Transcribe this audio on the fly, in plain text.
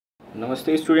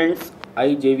Namaste students,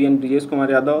 I JVN Brijesh Kumar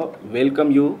Yadav welcome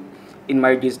you in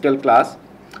my digital class.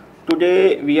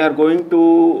 Today we are going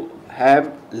to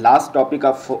have last topic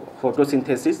of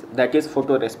photosynthesis, that is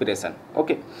photorespiration.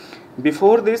 Okay,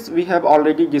 before this we have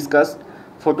already discussed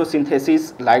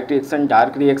photosynthesis, light reaction,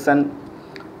 dark reaction,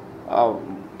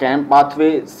 CAM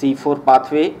pathway, C4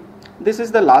 pathway. This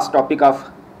is the last topic of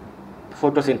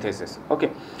photosynthesis.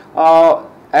 Okay,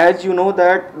 as you know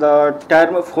that the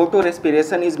term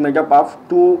photorespiration is made up of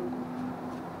two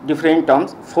different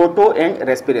terms, photo and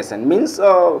respiration. Means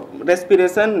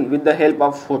respiration with the help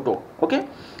of photo. Okay,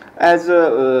 as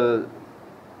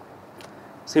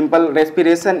simple,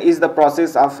 respiration is the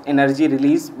process of energy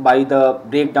release by the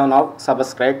breakdown of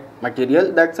substrate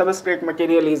material. That substrate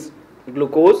material is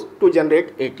glucose to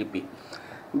generate ATP.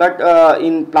 But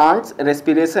in plants,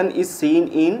 respiration is seen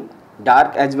in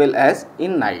dark as well as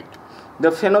in night.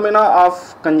 The phenomena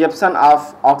of consumption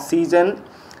of oxygen,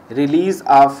 release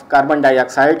of carbon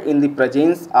dioxide in the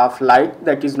presence of light,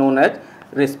 that is known as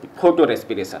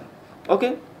photorespiration.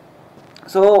 Okay,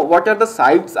 so what are the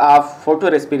sites of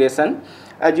photorespiration?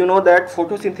 As you know that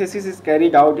photosynthesis is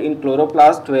carried out in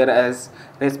chloroplast, whereas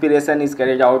respiration is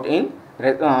carried out in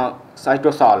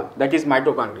cytosol, that is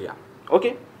mitochondria.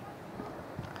 Okay,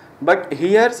 but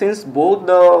here, since both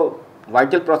the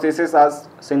vital processes are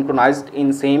synchronized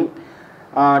in same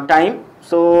time,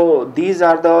 so these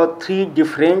are the three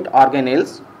different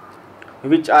organelles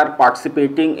which are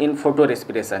participating in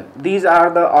photorespiration. These are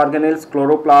the organelles: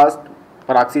 chloroplast,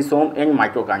 peroxisome and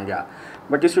mitochondria.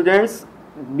 But students,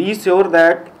 be sure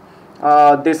that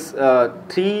this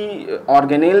three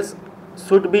organelles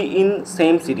should be in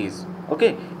same series.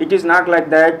 Okay, it is not like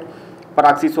that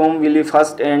peroxisome will be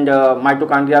first and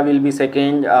mitochondria will be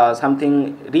second,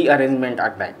 something rearrangement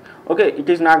like that. Okay, it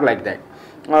is not like that.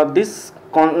 This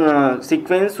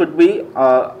sequence should be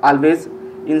always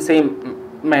in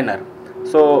same manner.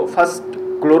 So first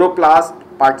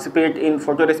chloroplast participate in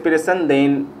photorespiration,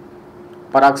 then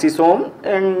peroxisome,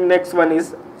 and next one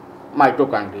is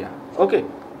mitochondria. Okay,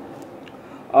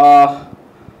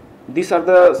 these are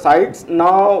the sites.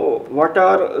 Now what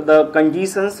are the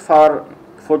conditions for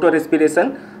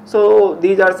photorespiration? So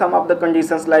these are some of the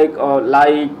conditions like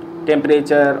light,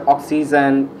 temperature,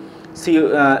 oxygen,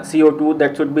 CO2,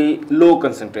 that should be low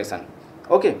concentration.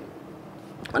 Okay,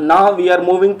 now we are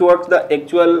moving towards the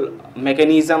actual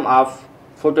mechanism of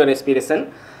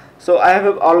photorespiration. So I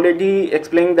have already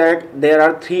explained that there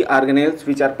are three organelles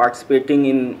which are participating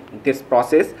in this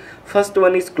process. First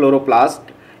one is chloroplast.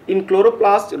 In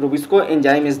chloroplast, Rubisco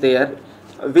enzyme is there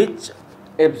which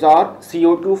absorb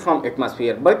CO2 from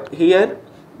atmosphere, but here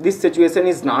this situation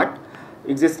is not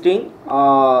existing.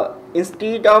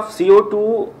 Instead of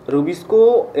CO2,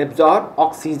 Rubisco absorb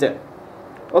oxygen.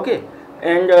 Okay,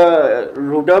 and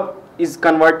Rhudup is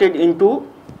converted into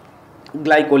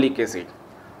glycolic acid.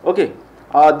 Okay,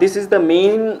 this is the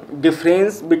main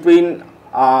difference between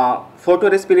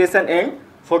photorespiration and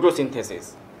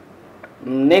photosynthesis.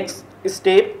 Next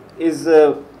step is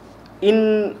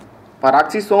in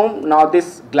peroxisome. Now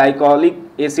this glycolic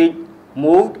acid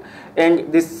moved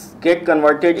and this get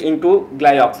converted into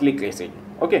glyoxylic acid.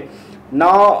 Okay,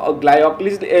 now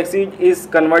glyoxylic acid is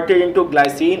converted into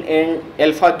glycine and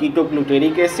alpha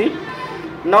ketogluteric acid.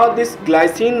 Now this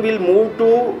glycine will move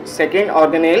to second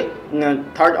organelle,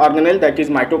 third organelle, that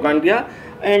is mitochondria,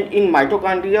 and in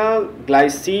mitochondria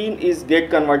glycine is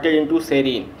get converted into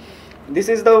serine. This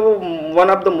is the one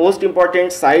of the most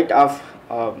important site of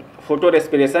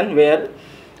photorespiration, where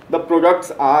the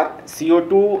products are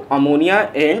CO2,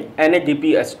 ammonia and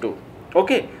NADPH2.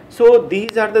 Okay, so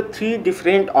these are the three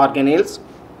different organelles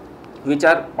which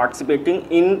are participating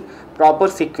in proper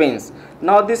sequence.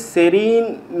 Now this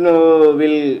serine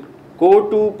will go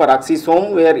to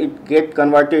peroxisome, where it get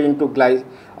converted into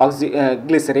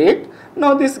glycerate.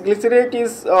 Now this glycerate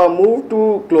is moved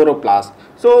to chloroplast.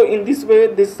 So in this way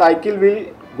this cycle will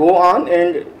go on,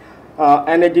 and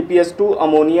NADPH2,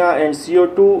 ammonia and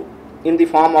CO2 in the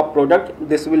form of product,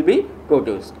 this will be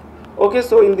produced. Okay,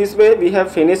 so in this way we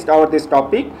have finished our this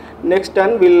topic. Next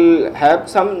time we'll have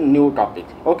some new topic.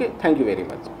 Okay, thank you very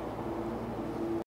much.